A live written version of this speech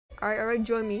Alright,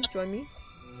 join me, join me.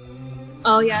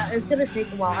 Oh yeah, it's gonna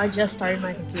take a while. I just started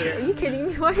my computer. Are you kidding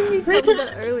me? Why didn't you tell me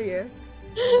that earlier?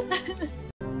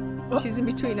 She's in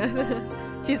between us.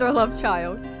 She's our love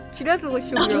child. She does look like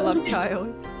she'll be our love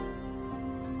child.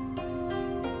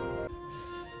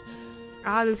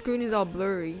 Ah, the screen is all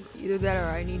blurry. Either that or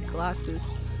I need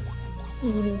glasses.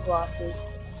 You need glasses.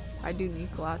 I do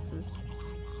need glasses.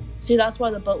 See, that's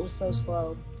why the boat was so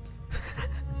slow.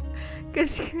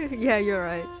 Cause yeah, you're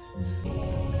right.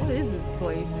 What is this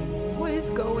place? What is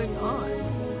going on?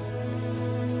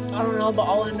 I don't know, but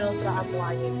all I know is that I'm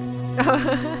lagging.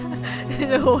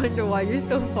 No wonder why you're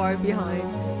so far behind.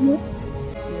 Yeah.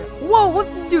 Whoa, what?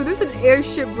 Dude, there's an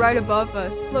airship right above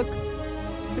us. Look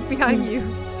behind you.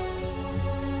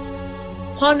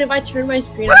 Hold on, if I turn my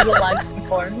screen, I'm gonna lag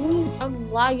before.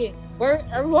 I'm lagging. Where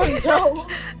everyone go?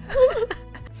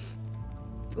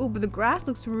 Ooh, but the grass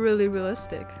looks really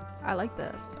realistic. I like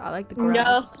this. I like the grass.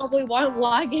 Yeah, probably why I'm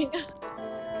lagging.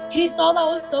 He saw that I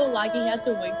was so laggy, he had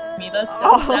to wait for me. That's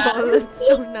so sad. That's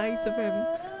so nice of him.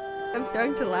 I'm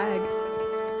starting to lag.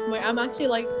 Wait, I'm actually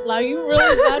like lagging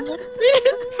really bad.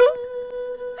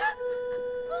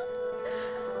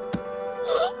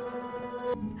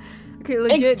 Okay,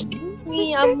 legit. Excuse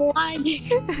me, I'm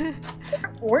lagging.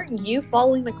 Weren't you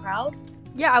following the crowd?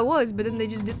 Yeah, I was, but then they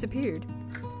just disappeared.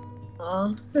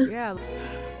 Yeah.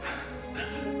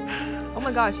 Oh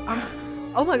my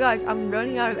gosh, I'm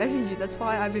running out of energy. That's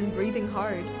why I've been breathing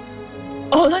hard.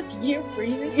 Oh, that's you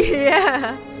breathing?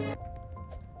 Yeah.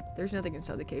 There's nothing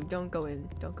inside the cave. Don't go in.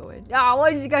 Don't go in. Ah,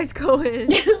 why did you guys go in?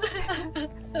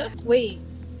 Wait,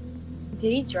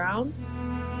 did he drown?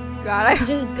 God, I He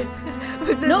just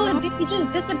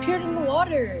disappeared in the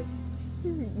water.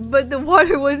 But the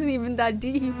water wasn't even that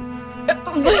deep.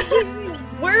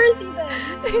 Where is he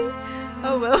then?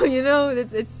 Oh well, you know,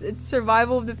 it's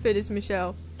survival of the fittest,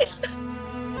 Michelle.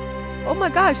 Oh my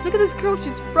gosh, look at this girl,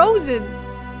 she's frozen.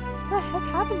 What the heck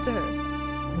happened to her?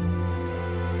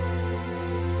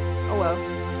 Oh well.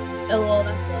 Oh well,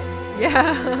 that sucked.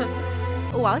 Yeah.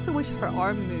 Oh, I like the way her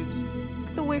arm moves. Look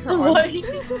at the way her arm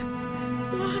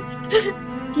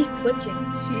She's twitching.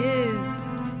 She is.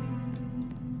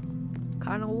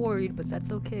 Kinda worried, but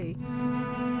that's okay.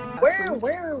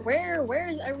 Where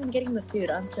is everyone getting the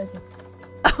food? I'm so confused.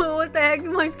 What the heck?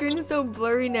 My screen is so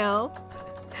blurry now.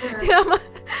 Yeah,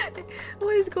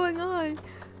 what is going on?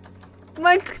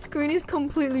 My screen is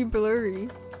completely blurry.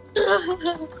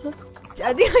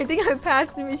 I think I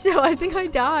passed Michelle. I think I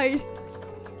died.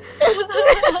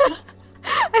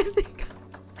 I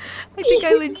think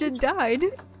I legit died.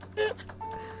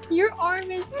 Your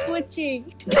arm is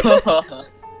twitching.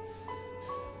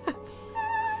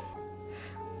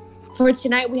 For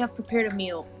tonight, we have prepared a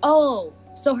meal. Oh,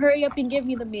 so hurry up and give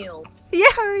me the meal.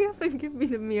 Yeah, hurry up and give me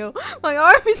the meal. My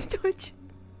arm is twitching.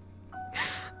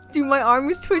 Dude, my arm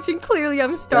is twitching. Clearly,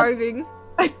 I'm starving.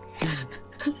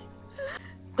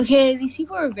 Okay, these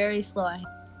people are very slow.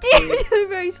 They're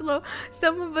very slow.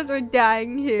 Some of us are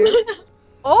dying here.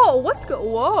 Oh,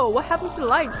 whoa, what happened to the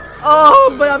lights?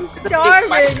 Oh, but I'm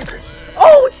starving.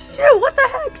 Oh, shoot, what the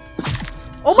heck?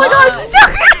 Oh my gosh,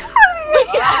 Michelle!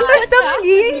 There's something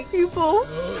eating people.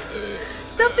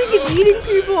 Something is eating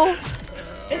people.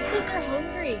 It's because they're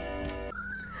hungry.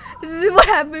 This is what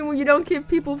happens when you don't give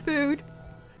people food.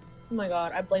 Oh my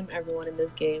god, I blame everyone in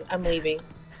this game. I'm leaving.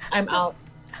 I'm out.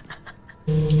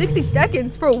 60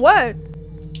 seconds for what?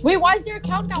 Wait, why is there a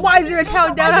countdown? Why is there a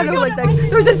countdown? I don't like that.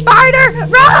 There's a spider!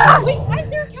 Run! Wait, why is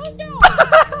there a countdown?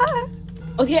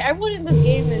 Okay, everyone in this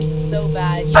game is so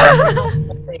bad. You guys know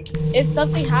nothing. If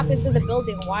something happens in the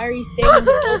building, why are you staying in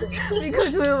the building?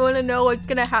 Because we want to know what's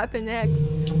gonna happen next.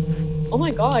 Oh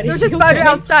my god, there's a spider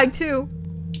outside too.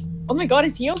 Oh my god,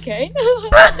 is he okay? Oh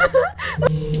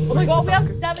my god, we have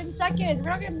 7 seconds. We're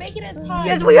not gonna make it in time.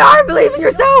 Yes, we are. Believe in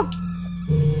yourself.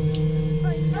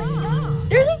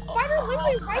 There's a spider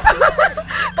literally right here.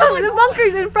 Oh, the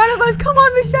bunker's in front of us. Come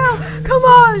on, Michelle. Come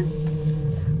on.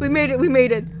 We made it. We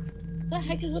made it. What the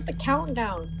heck is with the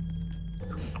countdown?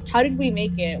 How did we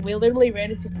make it? We literally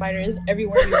ran into spiders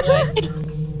everywhere we went.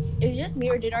 Is it just me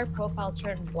or did our profile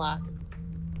turn black?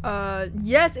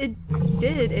 Yes, it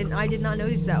did, and I did not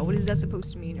notice that. What is that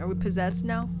supposed to mean? Are we possessed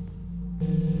now?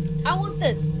 I want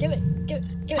this. Give it. Give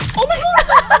it. Give it. Oh my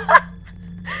god!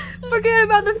 Forget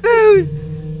about the food.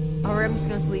 Alright, I'm just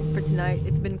gonna sleep for tonight.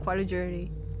 It's been quite a journey.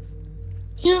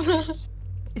 It's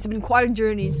been quite a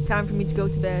journey. It's time for me to go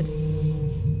to bed.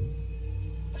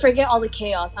 Forget all the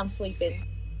chaos. I'm sleeping.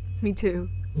 Me too.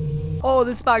 Oh,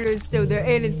 the spider is still there,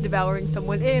 and it's devouring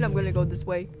someone, and I'm gonna go this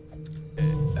way.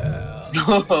 Did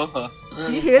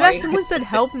you hear that? Someone said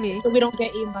help me. So we don't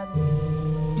get eaten by the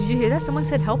spider. Did you hear that? Someone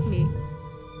said help me.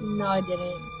 No, I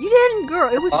didn't. You didn't,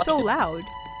 girl. It was so loud.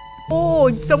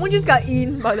 Oh, someone just got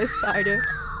eaten by the spider.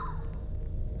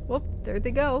 Whoop, there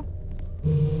they go.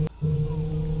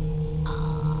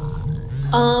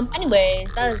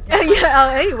 Anyways, that is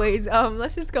yeah, anyways,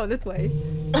 let's just go this way.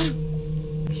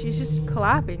 She's just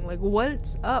clapping, like,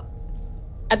 what's up?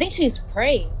 I think she's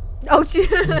praying. Oh, she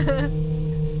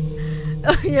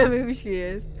oh yeah, maybe she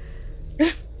is.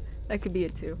 That could be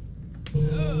it too.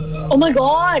 Oh my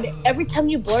god! Every time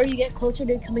you blur, you get closer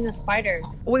to becoming a spider.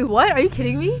 Wait, what? Are you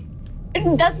kidding me?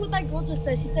 And that's what that girl just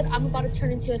said. She said, I'm about to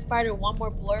turn into a spider. One more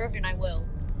blur and I will.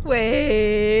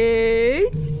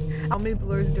 Wait. How many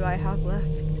blurs do I have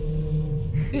left?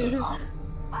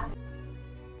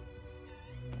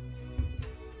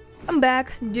 I'm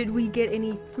back. Did we get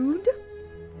any food?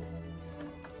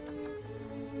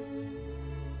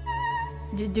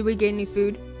 Did we get any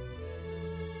food?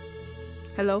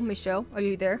 Hello, Michelle? Are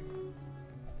you there?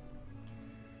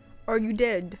 Are you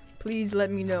dead? Please let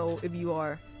me know if you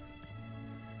are.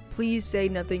 Please say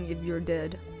nothing if you're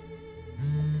dead.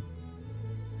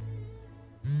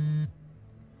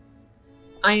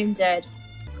 I am dead.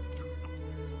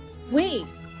 Wait.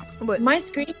 What? My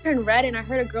screen turned red and I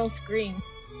heard a girl scream.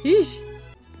 Yeesh.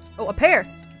 Oh, a pear.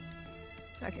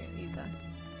 I can't need that.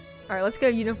 Alright, let's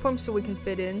get a uniform so we can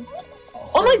fit in.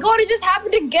 Oh my god, it just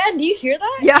happened again. Do you hear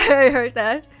that? Yeah, I heard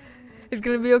that. It's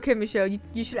gonna be okay, Michelle.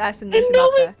 You should ask the nurse about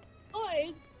that.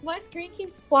 God, my screen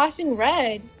keeps flashing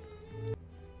red.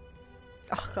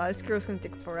 Oh god, this girl's gonna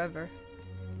take forever.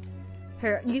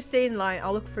 Here, you stay in line.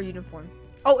 I'll look for a uniform.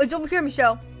 Oh, it's over here,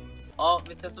 Michelle. Oh,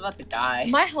 Michelle's about to die.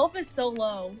 My health is so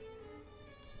low.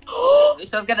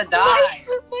 Michelle's gonna die. My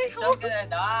Michelle's health. gonna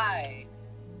die.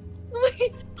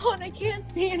 Wait, hold on, I can't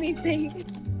see anything.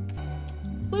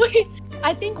 Wait,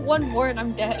 I think one more and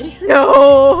I'm dead.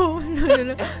 No,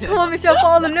 no. Come on, Michelle,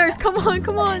 follow the nurse. Come on,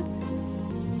 come on.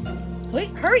 Wait,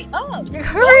 hurry up.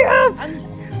 Hurry up.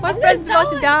 My I'm friend's gonna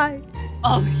about to die.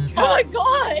 Oh Oh my my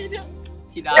god.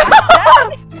 She died.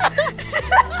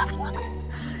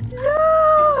 No.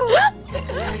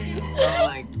 Oh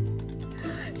my.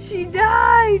 She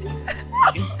died.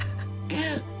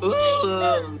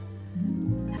 Ooh.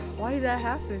 Why did that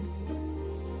happen?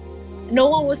 No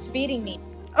one was feeding me.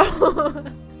 Oh.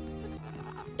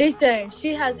 They say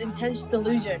she has intense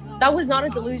delusion. That was not a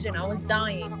delusion. I was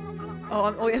dying.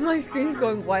 Oh, yeah, my screen's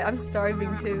going white. I'm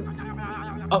starving too.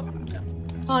 Oh.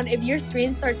 Han, if your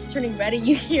screen starts turning red and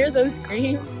you hear those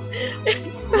screams,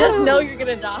 just know you're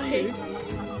gonna die.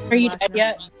 Are you dead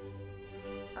yet?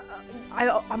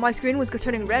 My screen was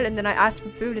turning red, and then I asked for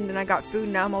food, and then I got food.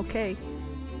 And now I'm okay.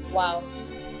 Wow.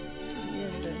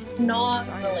 Not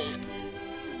really.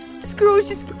 This girl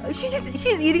is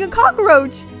she's eating a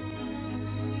cockroach.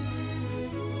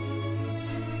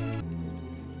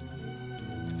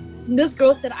 This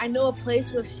girl said, I know a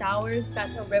place with showers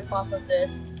that's a rip-off of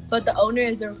this, but the owner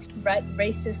is a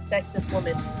racist, sexist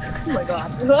woman. Oh my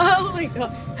god. Oh my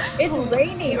god. It's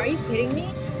raining. Are you kidding me?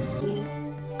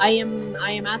 I am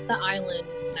at the island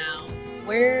now.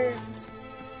 Where?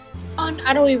 Oh,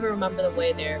 I don't even remember the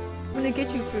way there. I'm gonna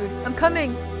get you food. I'm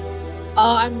coming.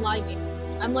 Oh, I'm lagging.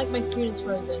 I'm like, my screen is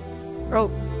frozen. Oh,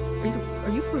 are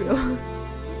you for real?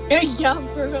 Yeah, I'm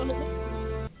for real.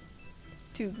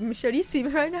 Dude, Michelle, do you see me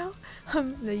right now?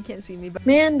 No, you can't see me, but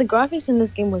Man, the graphics in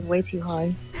this game was way too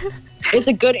high. It's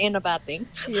a good and a bad thing.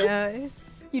 yeah.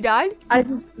 You died?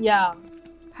 Yeah.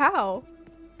 How?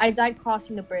 I died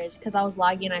crossing the bridge because I was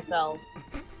lagging and I fell.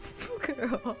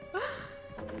 Girl.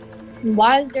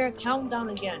 Why is there a countdown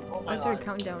again? Oh my Why is there a god.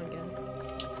 countdown again?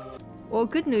 Well,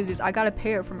 good news is I got a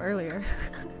pear from earlier.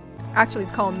 Actually,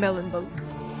 it's called melon, but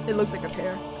it looks like a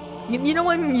pear. You know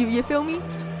when you feel me?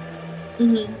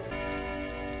 Mm-hmm.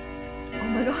 Oh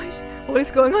my gosh. What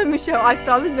is going on, Michelle? I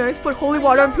saw the nurse put holy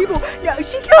water on people. Yeah,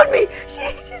 she killed me.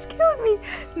 She just killed me.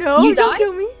 No, You don't died?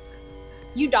 kill me.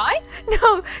 You died?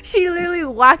 No, she literally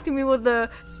whacked me with the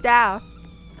staff.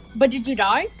 But did you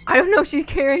die? I don't know. She's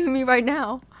carrying me right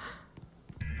now.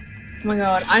 Oh my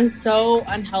god, I'm so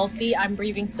unhealthy. I'm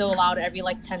breathing so loud every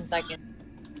like 10 seconds.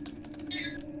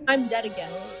 I'm dead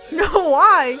again. No,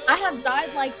 why? I have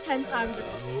died like 10 times.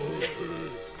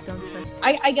 Don't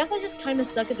try. I guess I just kind of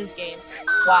suck at this game.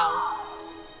 Wow.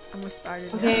 I'm with spider.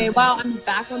 Okay, wow, I'm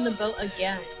back on the boat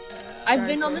again. I've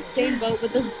been on the Sorry. same boat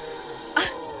with this.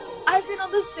 I've been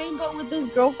on the same boat with this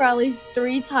girl for at least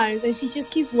 3 times, and she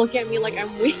just keeps looking at me like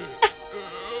I'm weak.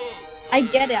 I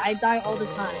get it. I die all the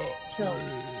time. Chill.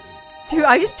 Dude,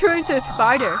 I just turned into a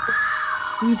spider.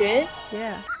 You did?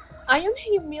 Yeah. I am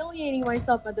humiliating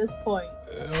myself at this point.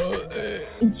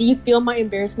 Do you feel my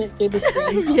embarrassment through the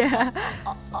screen? Yeah.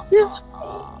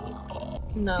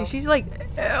 No. Dude, she's like,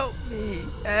 help me,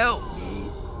 help me.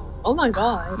 Oh my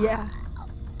god. Yeah.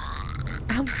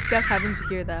 I'm stuck having to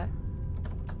hear that.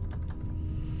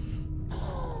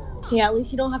 Yeah, at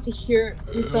least you don't have to hear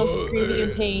yourself screaming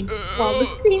in pain while the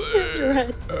screen turns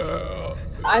red.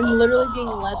 I'm literally being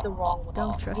led the wrong way.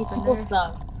 Don't trust These the people nurse.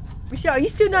 suck. Michelle, are you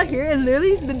still not here? It literally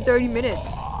has been 30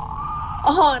 minutes.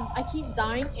 I keep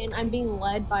dying and I'm being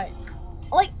led by...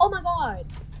 Like, oh my god!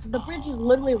 The bridge is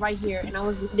literally right here and I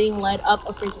was being led up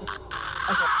a freaking...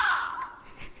 Okay.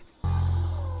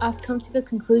 I've come to the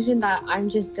conclusion that I'm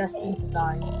just destined to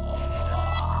die.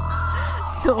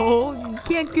 No, you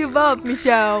can't give up,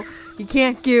 Michelle. You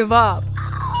can't give up.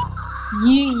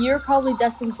 You're probably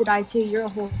destined to die too. You're a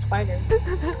whole spider.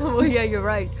 Oh yeah, you're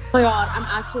right. Oh my god, I'm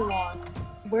actually lost.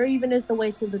 Where even is the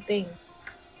way to the thing?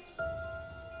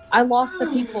 I lost the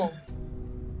people.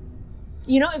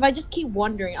 You know, if I just keep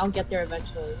wandering, I'll get there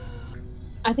eventually.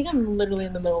 I think I'm literally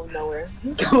in the middle of nowhere.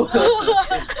 Are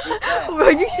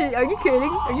you kidding?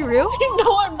 Are you real?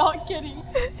 No, I'm not kidding.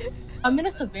 I'm in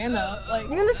a savannah. Like,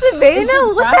 You're in the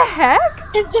savannah? What the heck?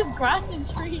 it's just grass and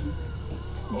trees.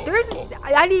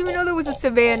 I didn't even know there was a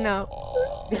savannah.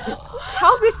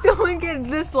 How could someone get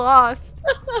this lost?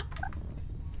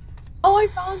 Oh, I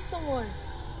found someone.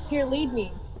 Here, lead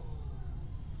me.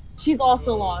 She's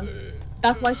also lost.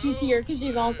 That's why she's here, because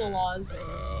she's also lost.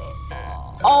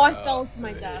 Oh, I fell to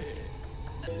my death.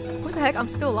 What the heck? I'm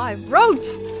still alive. Roach!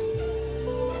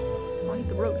 I need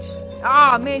the roach.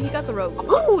 Ah, man, he got the roach.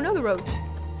 Ooh, another roach.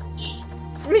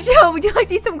 Michelle, would you like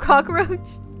to eat some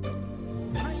cockroach?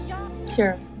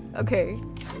 Sure. Okay.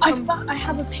 I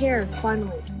have a pear,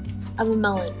 finally. I have a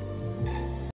melon.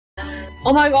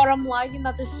 Oh my god, I'm lagging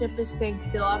that the ship is staying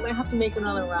still. I might have to make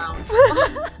another round.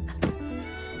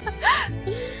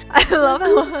 I love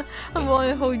how I'm on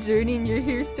a whole journey and you're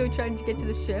here still trying to get to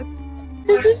the ship.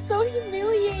 This is so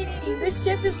humiliating. The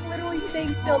ship is literally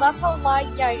staying still. That's how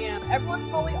laggy I am. Everyone's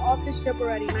probably off the ship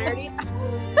already. And I already...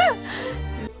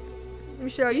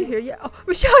 Michelle, are you here yet? Oh,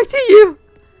 Michelle, I see you!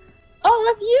 Oh,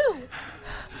 that's you!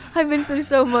 I've been through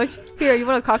so much. Here, you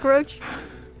want a cockroach?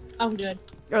 I'm good.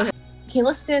 Okay. Okay,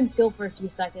 let's stand still for a few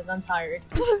seconds. I'm tired.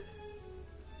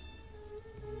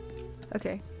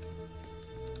 Okay.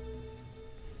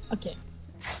 Okay.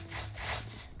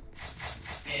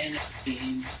 I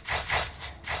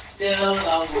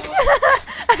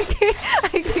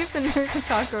gave the nurse a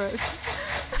cockroach.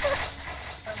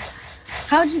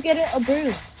 How'd you get it a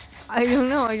broom? I don't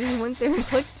know, I just went there and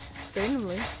clicked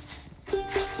randomly.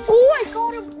 Oh, I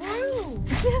got a broom!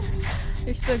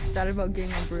 They're so excited about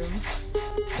getting a broom.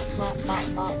 Mop, mop,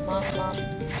 mop, mop, mop.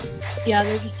 Yeah,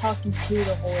 they're just talking to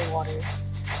the holy water.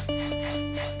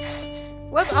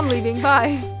 Well, I'm leaving,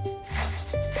 bye.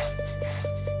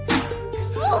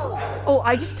 Oh,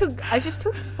 I just took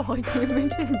fall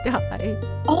damage and died.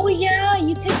 Oh yeah,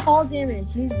 you take fall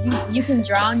damage. You can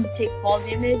drown, you take fall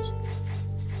damage.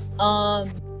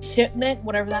 Shipment,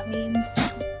 whatever that means.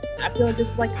 I feel like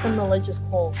this is like some religious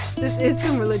cult. This is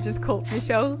some religious cult,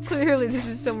 Michelle. Clearly this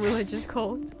is some religious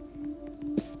cult.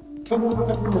 I love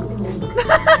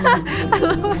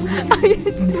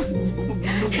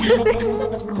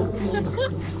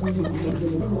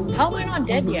How am I not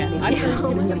dead yet? I should have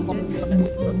seen it.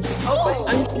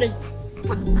 I'm just gonna...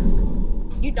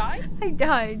 You died? I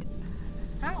died.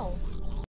 How?